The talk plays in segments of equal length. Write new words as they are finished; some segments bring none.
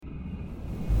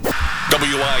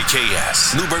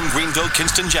WIKS, New Bern, Greenville,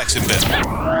 Kinston, Jacksonville. 10,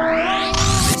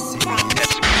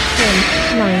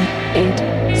 9,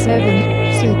 8,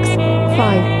 7, 6,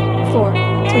 5, 4, 3,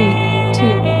 2,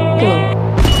 go.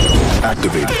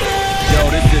 Activated. Yo,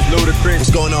 this is Ludacris.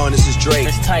 What's going on? This is Drake.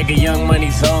 It's Tiger Young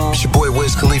Money Zone. It's your boy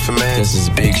Wiz Khalifa, man. This is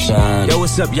Big Sean. Yo,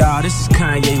 what's up, y'all? This is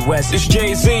Kanye West. It's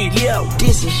Jay-Z. Yo,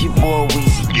 this is your boy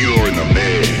Weezy. You're in the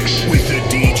mix with the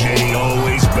DJ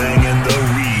always banging the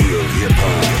real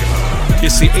hip-hop.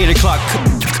 It's the 8 o'clock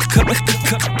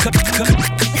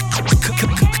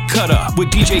cut up with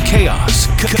DJ Kaoss.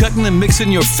 Cutting and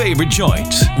mixing your favorite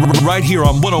joints. Right here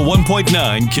on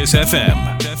 101.9 KISS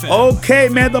FM. Okay,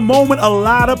 man, the moment a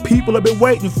lot of people have been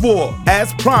waiting for.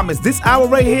 As promised, this hour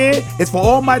right here is for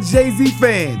all my Jay-Z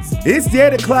fans. It's the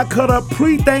 8 o'clock cut up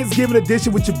pre-Thanksgiving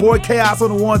edition with your boy Kaoss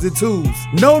on the ones and twos.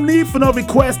 No need for no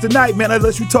requests tonight, man,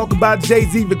 unless you talk about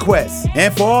Jay-Z requests.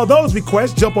 And for all those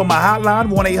requests, jump on my hotline,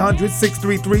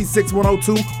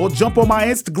 1-800-633-6102, or jump on my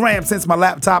Instagram since my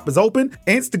laptop is open.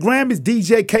 Instagram is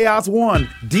DJ Kaoss1,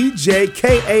 DJ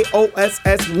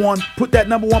Kaoss1. Put that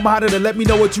number one behind it and let me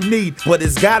know what you need. But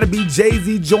it's gotta be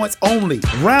Jay-Z joints only.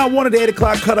 Round one of the 8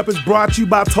 o'clock cut up is brought to you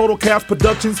by Total Chaos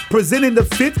Productions, presenting the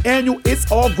 5th annual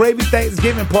It's All Gravy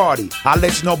Thanksgiving Party. I'll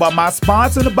let you know about my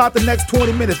sponsor in about the next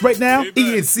 20 minutes. Right now,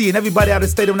 ENC and everybody out of the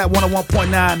state on that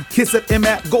 101.9 KISS FM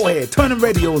app. Go ahead, turn the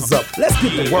radios up. Let's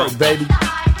get to work, baby.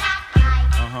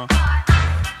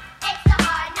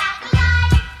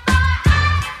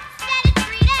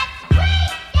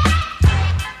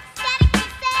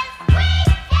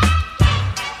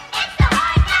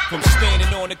 From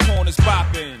standing on the corners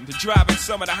bopping to driving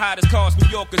some of the hottest cars New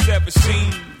Yorkers ever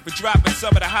seen, for dropping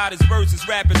some of the hottest verses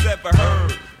rappers ever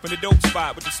heard. From the dope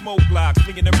spot with the smoke block,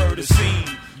 thinking the murder scene.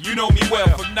 You know me well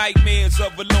from nightmares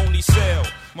of a lonely cell.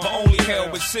 My only hell,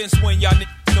 but since when y'all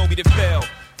niggas know me to fail?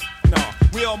 Nah,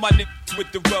 we all my niggas with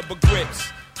the rubber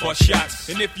grips or shots.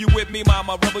 And if you with me,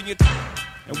 mama, rubber your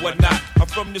and whatnot. I'm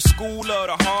from the school of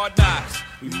the hard knocks.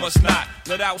 We must not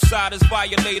let outsiders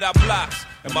violate our blocks.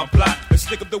 And my block, let's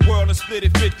stick up the world and split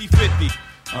it 50-50.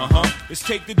 Let's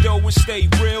take the dough and stay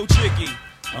real jiggy.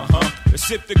 Let's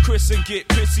sip the Chris and get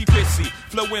pissy.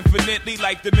 Flow infinitely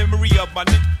like the memory of my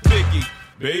nigga Biggie.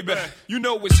 Baby, you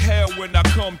know it's hell when I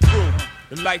come through.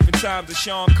 The life and times of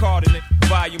Sean Carter,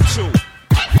 volume 2.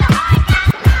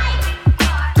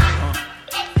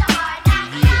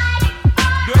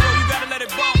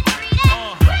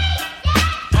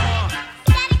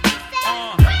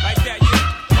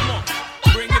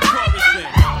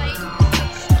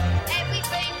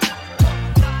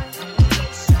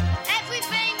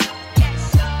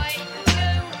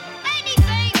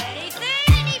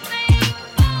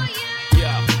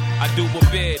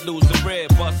 Lose the bread,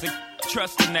 bust it,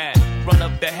 trust in that. Run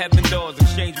up the heaven doors,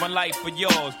 exchange my life for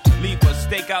yours. Leave a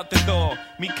stake out the door,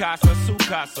 mi casa, su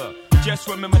casa. Just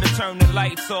remember to turn the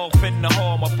lights off in the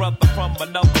hall. My brother from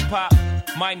another pop,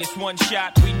 minus one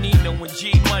shot. We need no one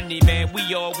G money, man,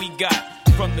 we all we got.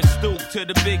 From the stoop to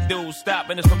the big dudes,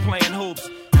 stopping us from playing hoops.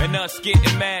 And us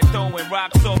getting mad, throwing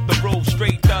rocks off the roof,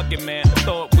 straight thugging, man. I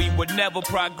thought we would never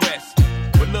progress.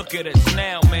 But look at us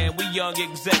now, man, we young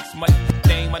execs. My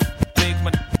name, my big,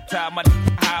 my tie, my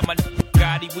high, my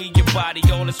Gotti, we your body,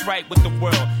 all is right with the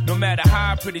world. No matter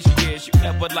how pretty she is, you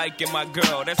never liking my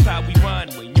girl. That's how we run.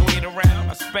 When you ain't around,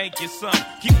 I spank your son.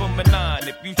 Keep him in line.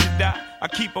 If you should die, I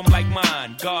keep him like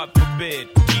mine. God forbid.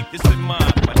 Keep this in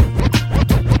mind.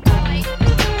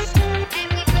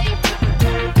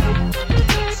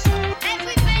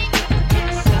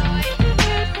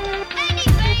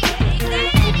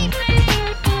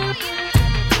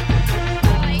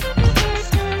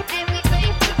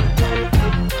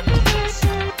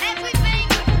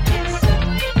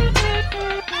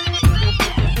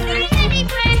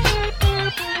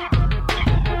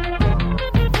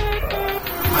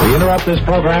 We interrupt this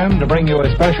program to bring you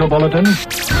a special bulletin.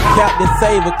 Captain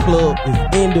Saver Club is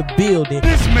in the building.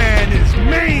 This man is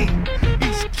mean.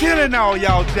 He's killing all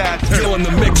y'all jazz. You're in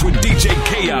the mix with DJ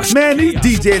Kaoss. Man, these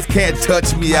DJs can't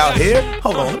touch me out here.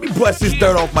 Hold on, let me brush this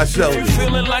dirt off my shoulders.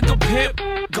 Feeling like a pimp,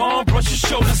 go on, brush your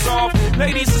shoulders off.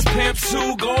 Ladies is pimps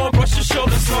too, go on, brush your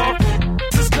shoulders off.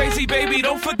 This is crazy, baby,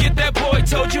 don't forget that boy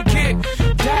told you kick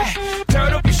that.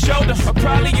 Turn up your shoulder, I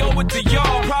probably owe it to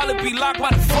y'all. Probably be locked by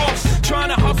the force, trying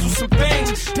to hustle some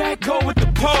things that go with the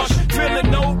Porsche.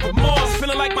 Feeling no remorse,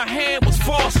 feeling like my hand was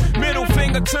forced. Middle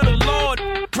finger to the Lord,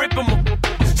 grip him.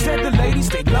 Said the ladies,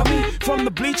 they love me. From the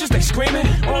bleachers, they screaming.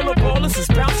 All the ballers is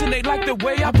bouncing, they like the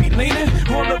way I be leaning.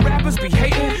 All the rappers be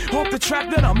hating. Hope the trap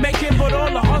that I'm making, but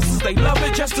all the hustlers, they love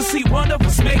it just to see one of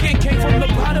us making. Came from the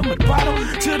bottom of the bottom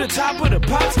to the top of the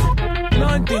pops.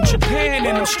 London, Japan,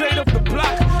 and I'm straight off the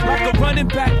block. Like a running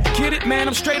back, get it, man,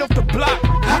 I'm straight off the block.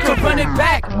 I can run it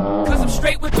back, cause I'm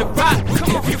straight with the rock.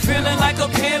 Come on. If you're feeling like a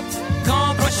pimp,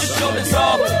 gon' brush your shoulders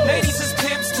off. Ladies is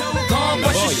pimps too, gon'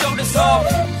 brush your shoulders off.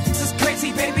 This is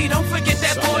crazy, baby, don't forget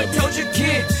that boy told you,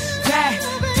 kid. That,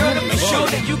 turn up your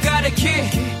shoulder, you got a kid.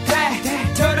 That,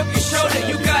 turn up your shoulder,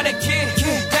 you got a kid.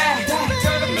 That,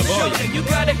 turn up your shoulder, you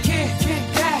got a kid.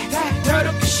 That, turn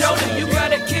up your shoulder, you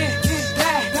got a kid.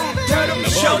 That, turn up your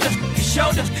shoulder.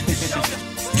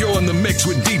 You're in the mix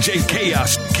with DJ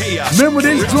Kaoss. Kaoss. Remember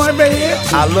this joint right here?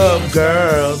 I love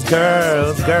girls,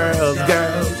 girls, girls,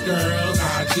 girls. Girls,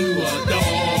 I do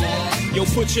adore. Yo,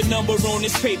 put your number on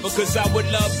this paper, cause I would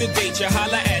love to date you.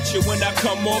 Holla at you when I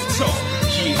come off talk.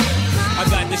 Yeah. I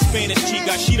got this Spanish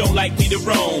chica, she don't like me to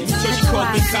roam. So she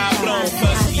calls me Cablon,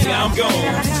 plus yeah, I'm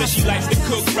gone. Says she likes to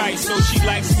cook right, so she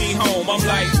likes me home. I'm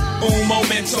like, un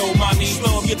momento, mommy,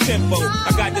 slow up your tempo.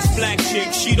 I got this black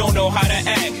chick, she don't know how to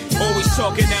act. Always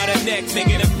talking out her neck,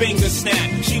 making a finger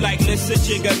snap. She like, listen,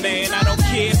 jigger man, I don't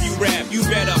care if you rap. You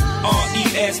better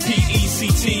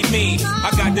R-E-S-P-E-C-T me. I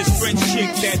got this French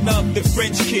chick that love the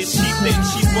French kiss. She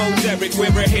thinks she Bo Derek, wear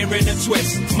her hair in a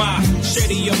twist. My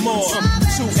Shady Amore,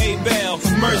 2A Bell,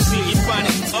 Mercy, you find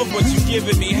it of what you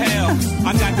giving me hell.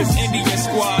 I got this Indian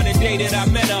squad, the day that I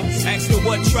met her. Asked her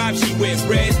what tribe she with,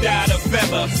 red dot or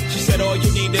feather. She said all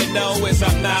you need to know is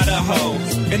I'm not a hoe.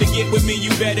 And to get with me you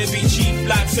better be cheap,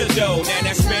 lots of dough. Now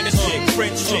that's Spanish chick,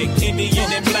 French chick,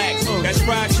 Indian and black. That's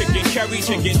fried chicken, curry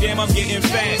chicken, damn I'm getting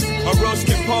fat. A roast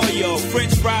can pollo,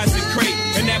 French fries and crepe.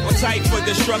 An appetite for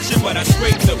destruction, but I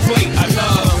scrape the plate. I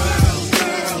love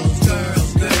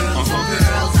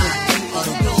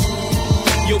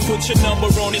Yo, put your number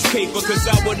on this paper, cause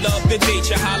I would love to date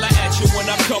you. Holla at you when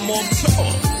I come on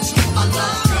tour. I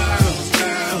love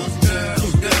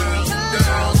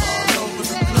girls all over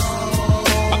the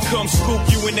globe. I come scoop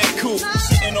you in that coupe,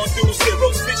 sitting on those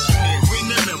zeros, fishing it.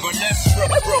 Remember, let's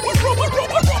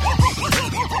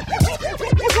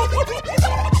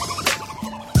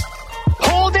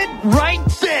Hold it right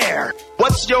there.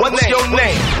 What's your name?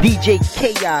 DJ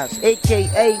Kaoss,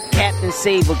 a.k.a. Captain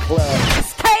Saber Club.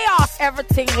 It's Kaoss.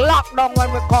 Everything locked on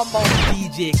when we come on.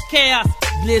 DJ Kaoss,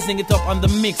 blazing it up on the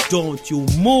mix. Don't you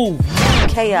move.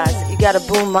 Kaoss, you gotta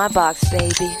boom my box,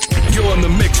 baby. You're in the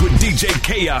mix with DJ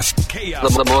Kaoss.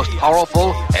 Kaoss. The most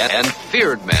powerful and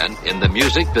feared man in the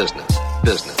music business.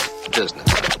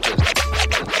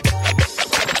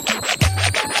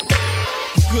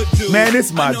 Man, this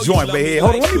is my joint right here.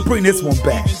 Hold on, let me bring this one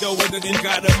back.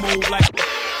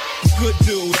 Good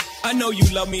dude, I know you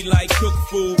love me like cook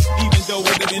food, even though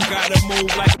it didn't gotta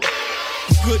move like.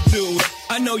 Good dude,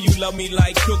 I know you love me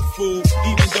like cook food,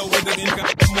 even though it didn't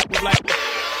gotta move like.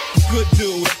 Good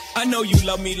dude, I know you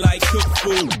love me like cook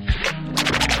food.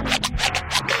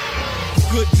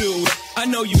 Good dude, I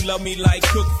know you love me like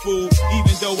cook food,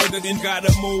 even though it didn't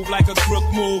gotta move like a crook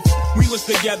move. We was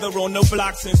together on the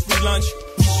block since free lunch.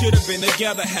 We should have been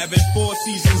together having 4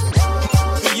 seasons.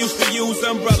 We used to use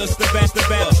umbrellas to back the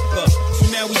bell. So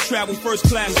now we travel first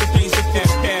class to things that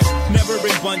pass. Never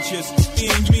in bunches.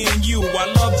 Me and you, I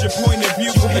loved your point of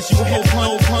view. As you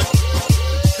whole punch.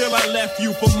 Still I left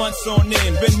you for months on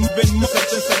end. Been months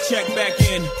since I checked back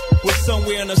in. Was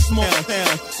somewhere in a small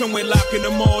town. Somewhere locking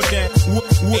them all down. Ain't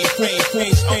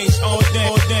all day.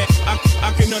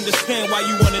 I can understand why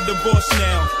you want a divorce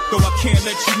now. Though I can't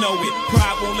let you know it.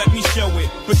 Pride won't let me show it.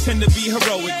 Pretend to be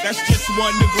heroic. That's just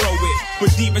one to grow it.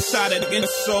 But deep inside it,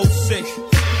 it's so sick.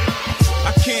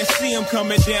 I can't see him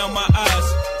coming down my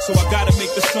eyes. So I gotta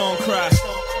make the song cry.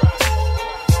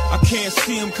 I can't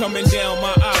see him coming down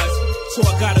my eyes. So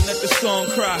I gotta let the song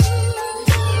cry.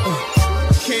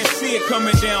 Can't see it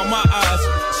coming down my eyes.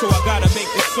 So I gotta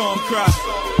make the song cry.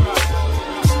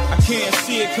 I can't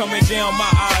see it coming down my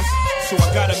eyes. So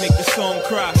I gotta make the song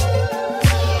cry.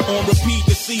 On repeat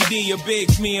the CD of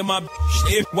Biggs, me and my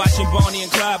shit. Watching Bonnie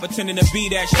and Clyde pretending to be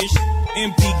that shit.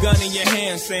 Empty gun in your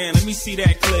hand saying, let me see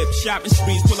that clip. Shopping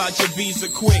sprees, pull out your Visa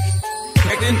quick.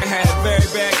 Back then I had very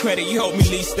bad credit, you helped me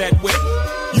lease that whip.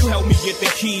 You helped me get the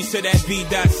keys to that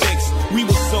V.6. We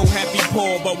were so happy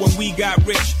poor, but when we got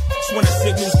rich, that's when our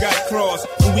signals got crossed,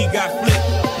 when we got flipped.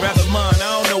 Rather mine,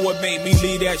 I don't know what made me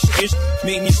leave that shit.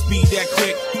 Made me speed that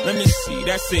quick. Let me see,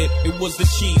 that's it. It was the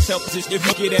cheese. Help us if you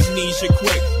get amnesia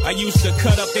quick. I used to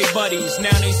cut up their buddies,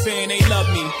 now they saying they love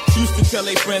me. Used to tell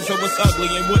their friends I was ugly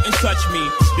and wouldn't touch me.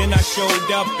 Then I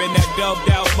showed up in that dubbed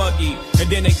out buggy.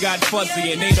 And then it got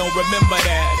fuzzy and they don't remember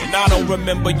that. And I don't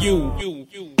remember you.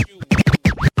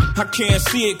 I can't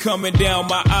see it coming down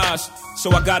my eyes,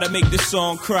 so I gotta make this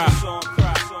song cry.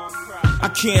 I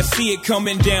can't see it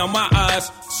coming down my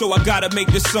eyes, so I gotta make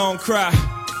this song cry.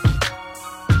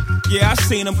 Yeah, I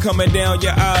seen them coming down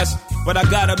your eyes, but I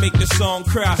gotta make this song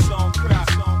cry.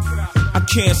 I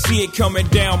can't see it coming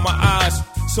down my eyes,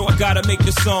 so I gotta make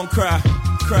this song cry.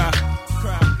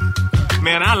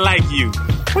 Man, I like you.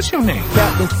 What's your name?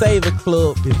 Captain Saver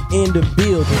Club is in the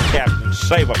building. Captain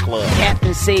Saver Club.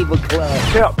 Captain Saver Club.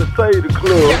 Captain Saver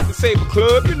Club. Captain Saver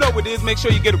Club, you know what it is. Make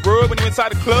sure you get a rub when you're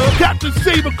inside the club. Captain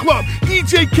Saver Club.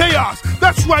 DJ Kaoss.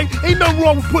 That's right. Ain't nothing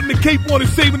wrong with putting the cape on and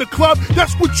saving the club.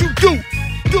 That's what you do.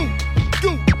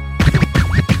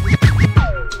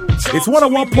 It's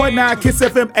 101.9 Kiss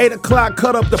FM, 8 o'clock,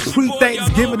 cut up the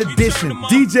pre-Thanksgiving edition.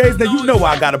 DJs, now you know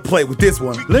I gotta play with this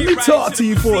one. Let me talk to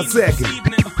you for a second.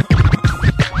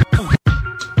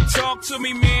 Talk to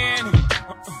me, man.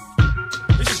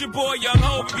 It's your boy Young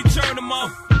Hope. If you turn them up,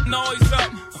 noise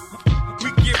up, we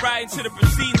can get right into the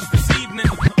proceedings this evening.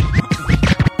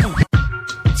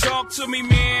 Talk to me,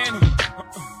 man.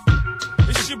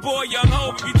 It's your boy Young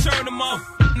Hope. If you turn them up,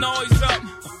 noise up,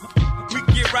 we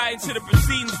can get right into the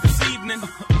proceedings this evening.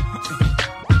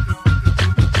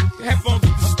 Headphones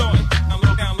are distorting.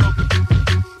 Down low.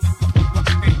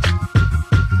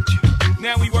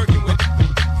 Now we working with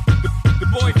the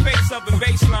boy Face Up and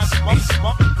Baseline.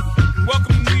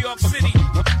 Welcome to New York City.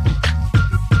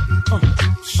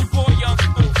 It's your boy Young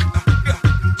Hope.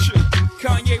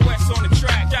 Kanye West on the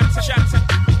track.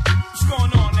 What's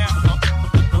going on now?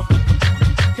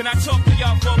 Can I talk to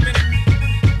y'all for a minute?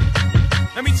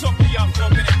 Let me talk to y'all for a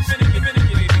minute.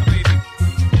 Minute, baby.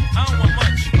 I don't want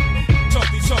much. Talk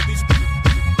these.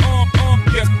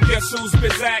 Guess who's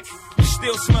Bizak?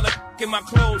 Still smell it in my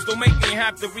clothes. Don't make me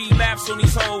have to relapse on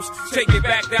these hoes. Take it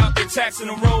back out, they're taxing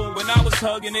the road. When I was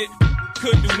hugging it,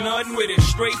 couldn't do nothing with it.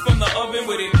 Straight from the oven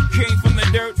with it. Came from the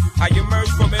dirt. I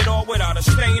emerged from it all without a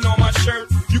stain on my shirt.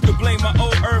 You could blame my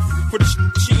old earth for the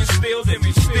she instilled in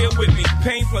me. Still with me.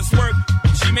 Pain plus work.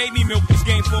 She made me milk this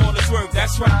game for all its work.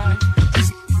 That's right.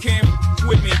 These can't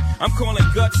with me. I'm calling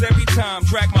guts every time.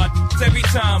 Track my every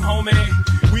time, homie.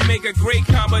 We make a great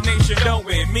combination, don't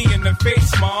we? Me and the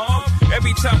face mob.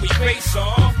 Every time we face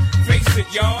off, face it,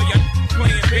 y'all. You're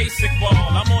playing basic ball.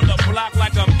 I'm on the block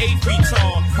like I'm 8 feet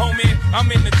tall. Homie,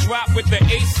 I'm in the drop with the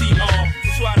AC off.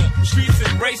 That's why the streets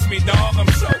embrace me, dog. I'm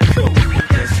so cool.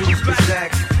 Guess who's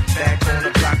Bizak? Back on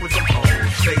the block with the hoes.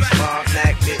 Face mob,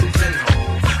 Mac, mittens, and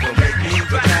hoes. Well, make me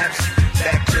relapse.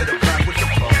 Back to the block with the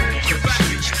phones. The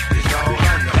streets is all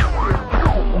I know.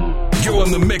 You're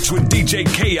on the mix with DJ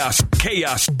Kaoss.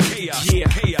 Yeah,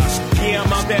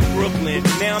 I'm out at Brooklyn.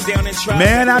 Now I'm down in Tri.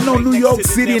 Man, I know New York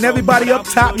City and everybody up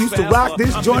top used to rock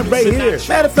this joint right here.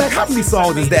 Matter of fact, how many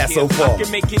songs is that so far? I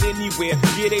can make it anywhere.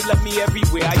 Yeah, they love me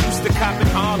everywhere. I used to cop in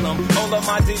Harlem. All of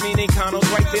my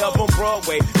Dominicanos right there up on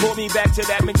Broadway. Pulled me back to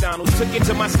that McDonald's. Took it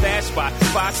to my stash spot,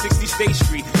 560 State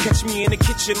Street. Catch me in the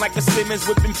kitchen like a Simmons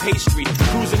whipping pastry.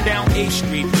 Cruising down A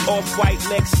Street, off-white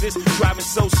Lexus. Driving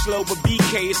so slow, but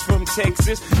BK is from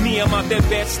Texas. Me, I'm out that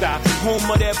Bed-Stuy,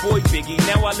 home of that boy Biggie.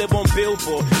 Now I live on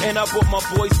Billboard, and I brought my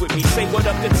boys with me. Say what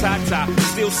up to Tata,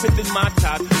 still sipping my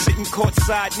top. Sitting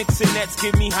courtside, Knicks and Nets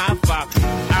give me high five.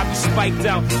 I be spiked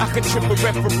out, I could trip a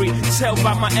referee. Tell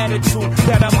by my attitude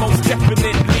that I most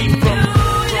definitely from.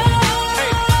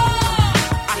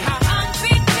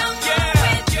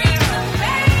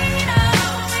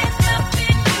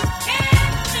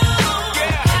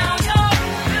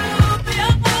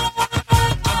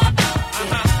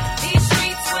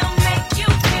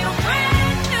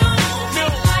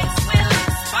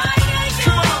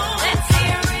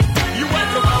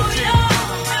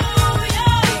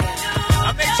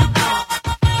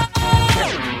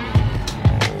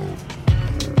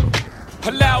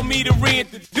 Allow me to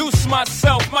reintroduce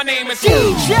myself. My name is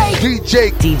DJ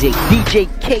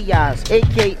Kaoss,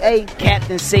 aka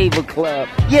Captain Saver Club.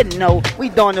 You know, we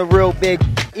doing the real big,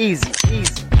 easy.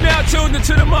 Now tuned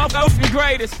into the motherfucking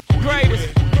greatest.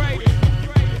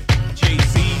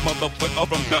 Jay-Z, motherfucker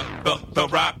from the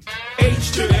rock.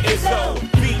 H to the ISO,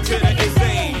 B to the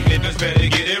ISA. Niggas better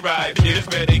get it right. H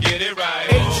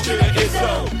to the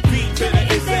ISO, B to the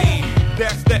ISA.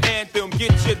 That's the anthem.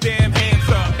 Get your damn hands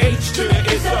up. H to the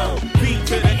ISO, B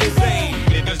to the ISA.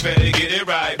 Niggas better get it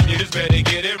right. H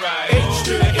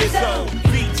to the ISO,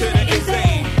 B to the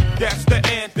ISA. That's the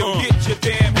anthem. Get your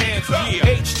damn hands up.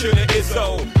 H to the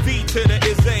ISO, B to the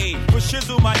ISA. With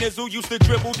Shizzle, my nizzle used to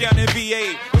dribble down in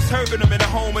VA. Was herbing them in the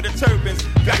home of the turbans.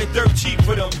 Got it dirt cheap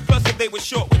for them. Plus, if they were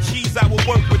short with cheese, I would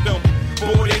work with them.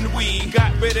 bored and weed.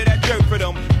 Got rid of that dirt for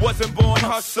them. Wasn't born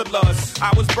hustlers.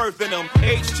 I was birthing them.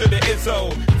 H to the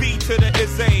Izzo, V to the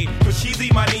Izzy. For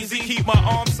Sheezy, my kneesy, keep my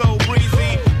arms so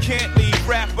breezy. Can't leave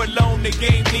rap alone, the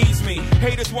game needs me.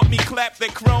 Haters want me clap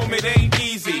that chrome, it ain't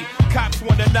easy. Cops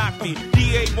wanna knock me,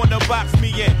 DA wanna box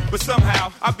me in. But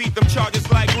somehow, I beat them charges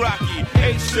like Rocky.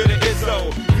 H to the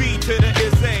Izzo, V to the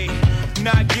Izzy.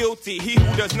 Not guilty, he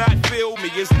who does not feel me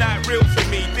is not real to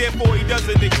me. Therefore he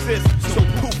doesn't exist, so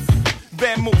poof.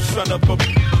 Van move, son of a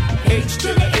H to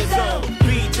the Izzo,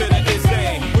 B to the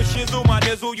Izzy. With Shizzle, my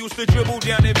nizzle used to dribble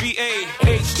down in VA.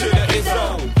 H to the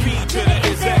Izzo, B to the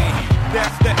Izzy.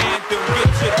 That's the anthem,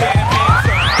 get your damn hands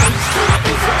up. H to the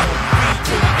Izzo, B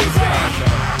to the Izzy.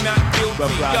 Not guilty,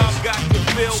 y'all got to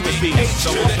feel me. H to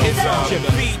the Izzo,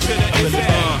 B to the Izzy.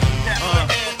 That's the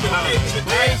anthem, get your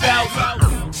damn hands up.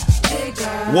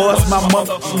 What's my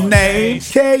mother's name?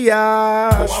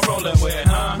 Kaoss. Who I'm rolling with,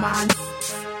 huh?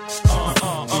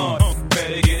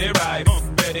 Better get it right.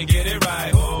 Better get it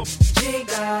right.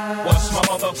 What's my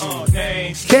mother's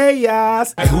name?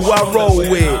 Kaoss. And who I roll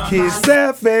with? Kiss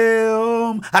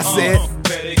FM. I said,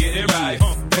 better get it right.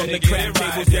 From the crap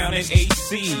tables down in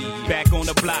AC. Back on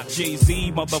the block,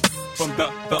 Jay-Z, mother from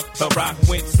the rock.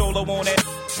 Went solo on that,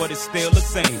 but it's still the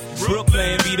same.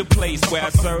 Brooklyn be the place where I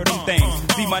serve them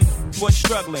things. See, my was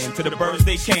struggling till the birds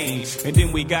they came. And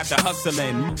then we got the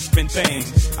hustling, moving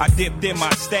things. I dipped in my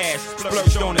stash,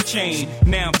 splurged on a chain.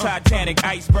 Now I'm Titanic,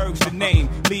 iceberg's the name.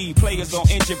 Lead players on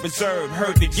injured reserve,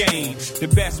 heard the game. The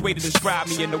best way to describe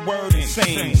me in the word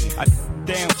insane. I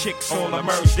down chicks all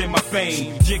emerged in my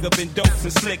fame. Jig up in dopes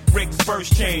and slick bricks,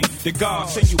 first chain. The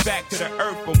gods send you back to the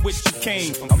earth from which you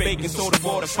came. I'm baking soda,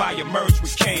 water, fire, merged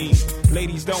with cane.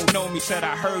 Ladies don't know me, said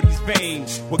I heard he's vain.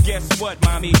 Well, guess what,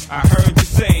 mommy? I heard you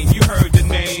say, you heard the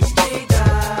name.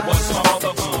 What's my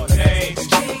motherfucking name?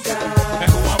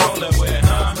 And who I'm rolling with,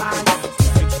 huh?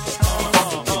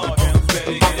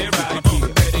 Better get it right.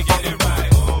 Better get it right.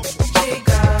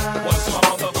 What's my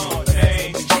motherfucking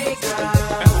name?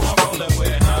 And who I'm rolling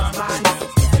with, huh?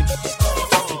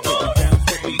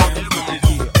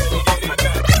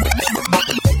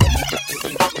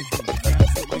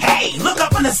 Hey, look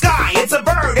up in the sky. It's a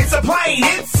bird. It's a plane.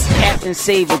 It's Captain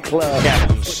Saver Club.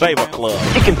 Captain Saver Club.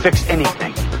 He can fix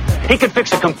anything. He can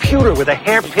fix a computer with a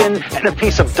hairpin and a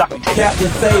piece of duct tape. Captain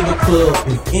Saver Club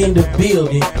is in the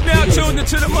building. Now tuned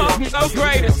into the most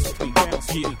greatest.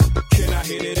 Can I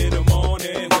hit it in the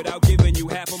morning without giving you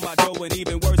half of my dough? And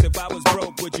even worse, if I was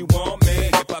broke, would you want me?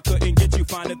 If I couldn't get you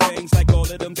finer things like all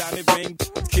of them diamond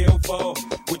rings, kill for,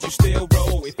 would you still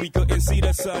roll? If we couldn't see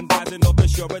the sun rising off the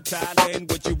shore of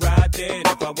Thailand, would you ride then?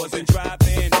 If I wasn't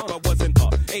driving, if I wasn't a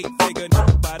 8-figure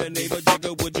by the neighbor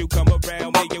jigger, would you come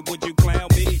around me and would you clown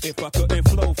me? If I couldn't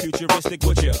flow futuristic,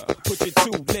 would ya? Put your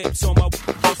two lips on my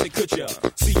pussy, could ya?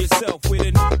 See yourself with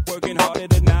it, working harder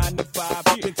than 9 to 5,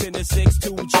 getting 10 to 6,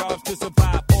 2 jobs to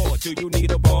survive. Or do you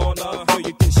need a baller so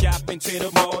you can shop into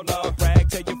the mall? Brag,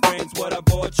 tell your friends what I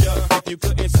bought ya. If you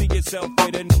couldn't see yourself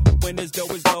with it when this dough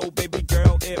is low, baby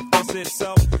girl, if this is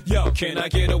so, yo, can I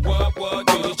get a what?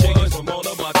 Do these chickens from all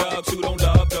of my dogs who don't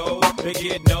love dough? They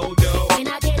get no dough. Can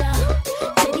I get a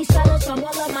to these fellas from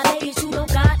all of my ladies who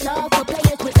don't got love for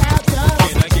players without love?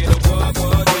 Can I get a what? Do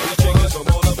these chickens from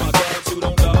all of my dogs who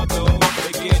don't love dough?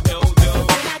 They get no dough.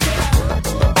 Can I get a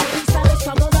to these fellas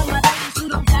from all of my ladies who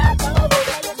don't got love for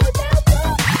players without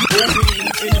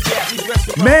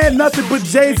love? man, nothing but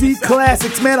Jay-Z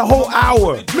classics, man, a whole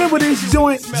hour. Remember this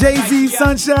joint, Jay-Z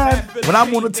Sunshine? When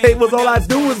I'm on the tables, all I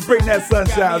do is bring that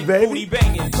sunshine, baby.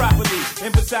 Banging properly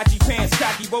in Versace pants,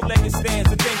 cocky, bow-legged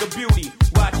stands, a thing of beauty.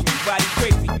 Watch me, body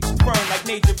crazy, firm like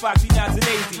nature, foxy, nods and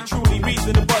easy. Truly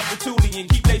reason to bust the toolie and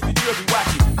keep lacing jewelry.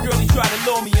 Watch it, girlie try to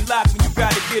lure me and lock me. You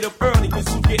gotta get up early, cause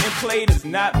who's getting played is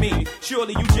not me.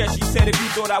 Surely you just, she said, if you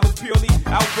thought I was purely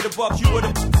out for the bucks, you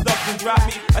would've stuck and dropped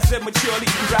me. I said maturely,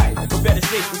 you right, but better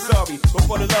safe than sorry.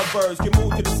 Before the lovebirds can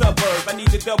move to the suburbs, I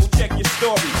need to double check your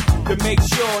story to make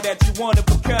sure that you one of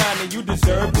a kind and you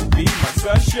deserve to be my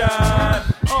sunshine.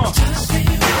 Just see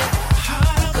how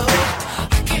I go.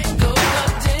 I can't go a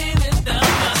day without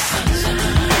my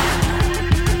sunshine.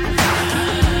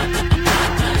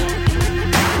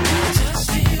 Just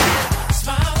see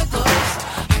smile and close.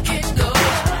 I can't go a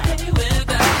day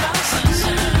without my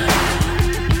sunshine.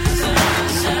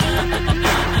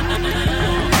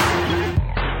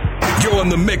 You're on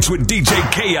the mix with DJ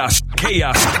Kaoss.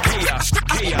 Kaoss.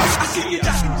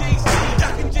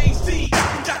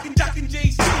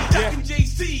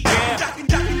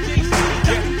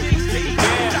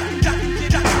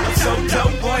 So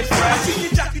dope, boy, fresh.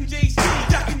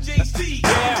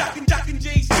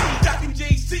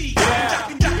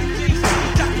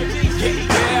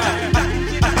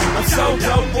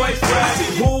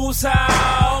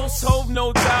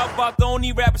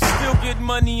 rappers still get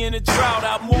money in a drought.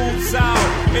 I moves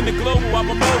out in the global, I'm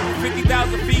a mobile.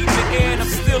 50,000 feet in the air and I'm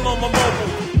still on my mobile.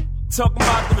 Talking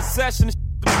about the recession, it's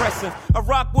depressing. I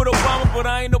rock with Obama, but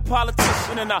I ain't no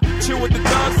politician. And I chill with the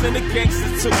thugs and the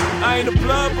gangsters too. I ain't a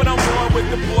blood, but I'm one with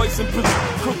the boys in blue.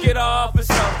 Crooked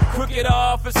officer.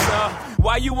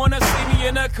 Why you wanna see me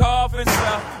in a coffin,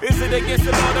 sir? Is it against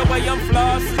the law the way I'm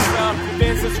flossing, sir?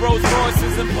 Benzes, Rolls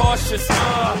Royces, and Porsches,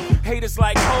 haters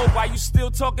like, oh, why you still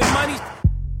talking money?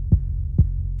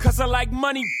 Cause I like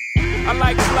money, I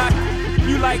like black,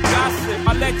 you like gossip.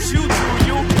 I let you do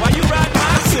you, why you ride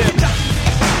my ship?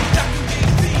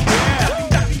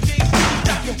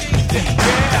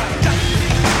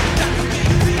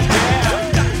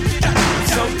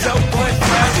 So dope, boy,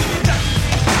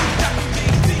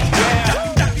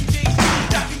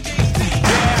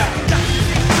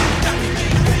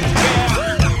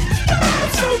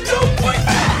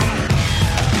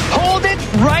 Hold it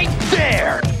right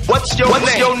there. What's your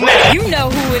name? You know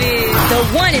who it is. The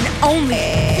one and only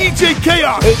DJ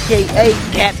Kaoss, a.k.a.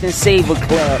 Captain Saver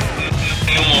Club.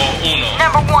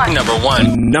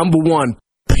 Number one.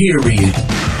 Period. If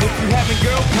you having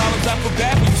girl problems, I feel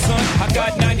bad for you, son. I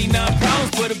got 99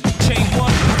 problems, but a bitch ain't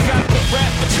one. I got the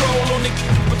rap patrol on the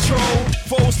patrol.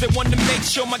 Foes that want to make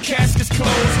sure my casket's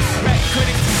closed. Rap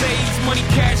critics say he's money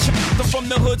cash. I'm from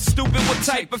the hood, stupid. What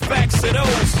type of facts are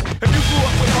those? If you grew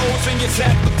up with hoes in your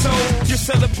zap of toes, you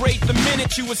celebrate the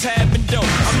minute you was having dope.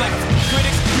 I'm like,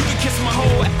 critics, you can kiss my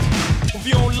whole ass. If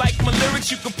you don't like my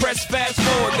lyrics, you can press fast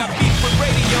forward. Got beef with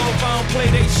radio if I don't play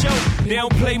they show. They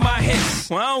don't play my hits,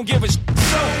 well, I don't give a shit.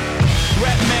 So,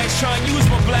 rap mags try and use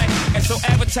my black, and so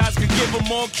advertisers could give them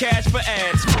more cash for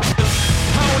ads. I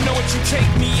don't know what you take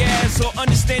me as, or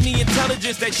understand the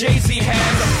intelligence that Jay-Z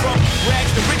has. I'm from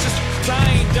rags, the richest,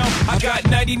 I ain't dumb. I got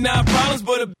 99 problems,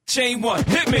 but a bitch ain't one.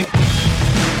 Hit me.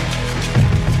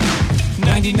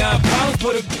 99 problems,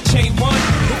 but a bitch ain't one.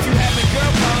 If you having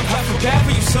girl problems, I feel bad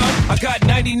for you, son. I got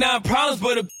 99 problems,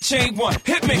 but a bitch ain't one.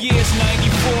 Hit me. Yeah, it's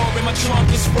 94, and my trunk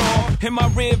is raw. In my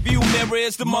rear view mirror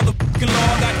is the motherfucking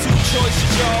law. Got two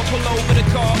choices, y'all. Pull over the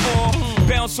car or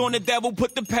bounce on the devil,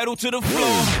 put the pedal to the floor.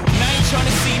 And I ain't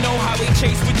tryna see no highway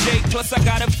chase with Jake. Plus, I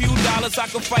got a few dollars, I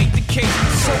can fight the case.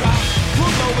 So I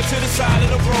pull over to the side of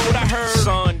the road. I heard,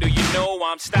 son, do you know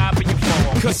I'm stopping you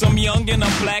for? Cause I'm young and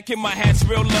I'm black and my hat's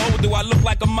real low. Do I look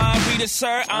like a mind reader,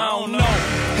 sir? I don't know.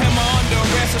 Am I under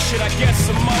arrest or should I guess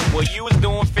some more? Well, you was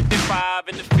doing 55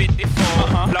 in the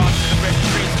 54. Lost in the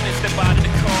registration and step out of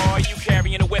the car. You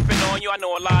carrying a weapon on you, I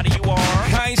know a lot of you are.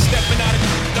 I ain't stepping out of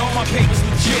all my papers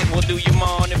legit. Well, do you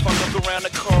mind if I look around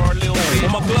the car a little bit?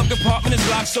 Well, my glove compartment is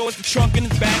locked, so it's the trunk in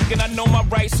the back. And I know my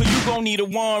rights, so you gon' need a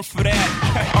warrant for that.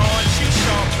 Aren't you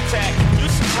sharp attack? You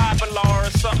some type of law or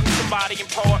something, somebody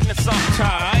important or something.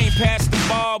 I ain't passed the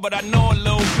ball, but I know a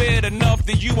little bit enough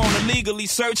that you wanna legally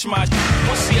search my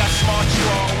We'll see how smart you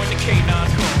are when the K9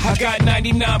 comes. I got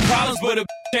 99 problems, but a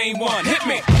ain't one. Hit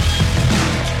me.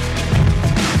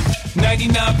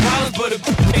 99 problems, but a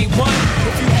ain't one.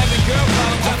 If you having girl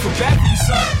problems, I feel bad for you,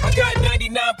 son. I got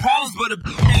 99 problems, but a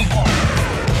ain't one.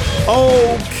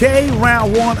 Okay,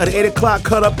 round one of the 8 o'clock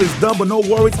cut up is done, but no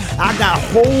worries. I got a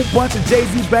whole bunch of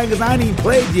Jay-Z bangers I ain't even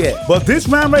played yet. But this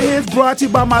round right here is brought to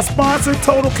you by my sponsor,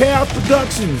 Total Kaoss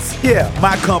Productions. Yeah,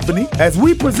 my company. As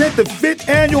we present the 5th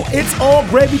annual It's All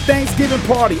Gravy Thanksgiving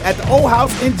Party at the Old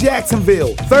House in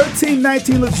Jacksonville,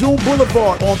 1319 Lejeune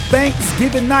Boulevard on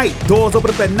Thanksgiving night. Doors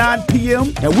open up at 9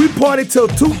 p.m. and we party till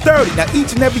 2:30. Now,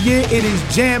 each and every year, it is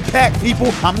jam-packed,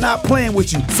 people. I'm not playing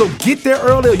with you. So get there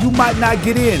early or you might not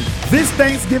get in. This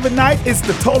Thanksgiving night is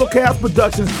the Total Kaoss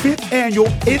Productions 5th annual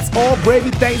It's All Gravy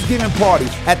Thanksgiving Party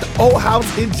at the Old House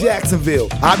in Jacksonville.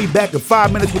 I'll be back in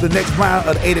 5 minutes with the next round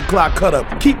of the 8 o'clock cut up.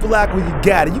 Keep it locked when you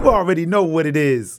got it. You already know what it is.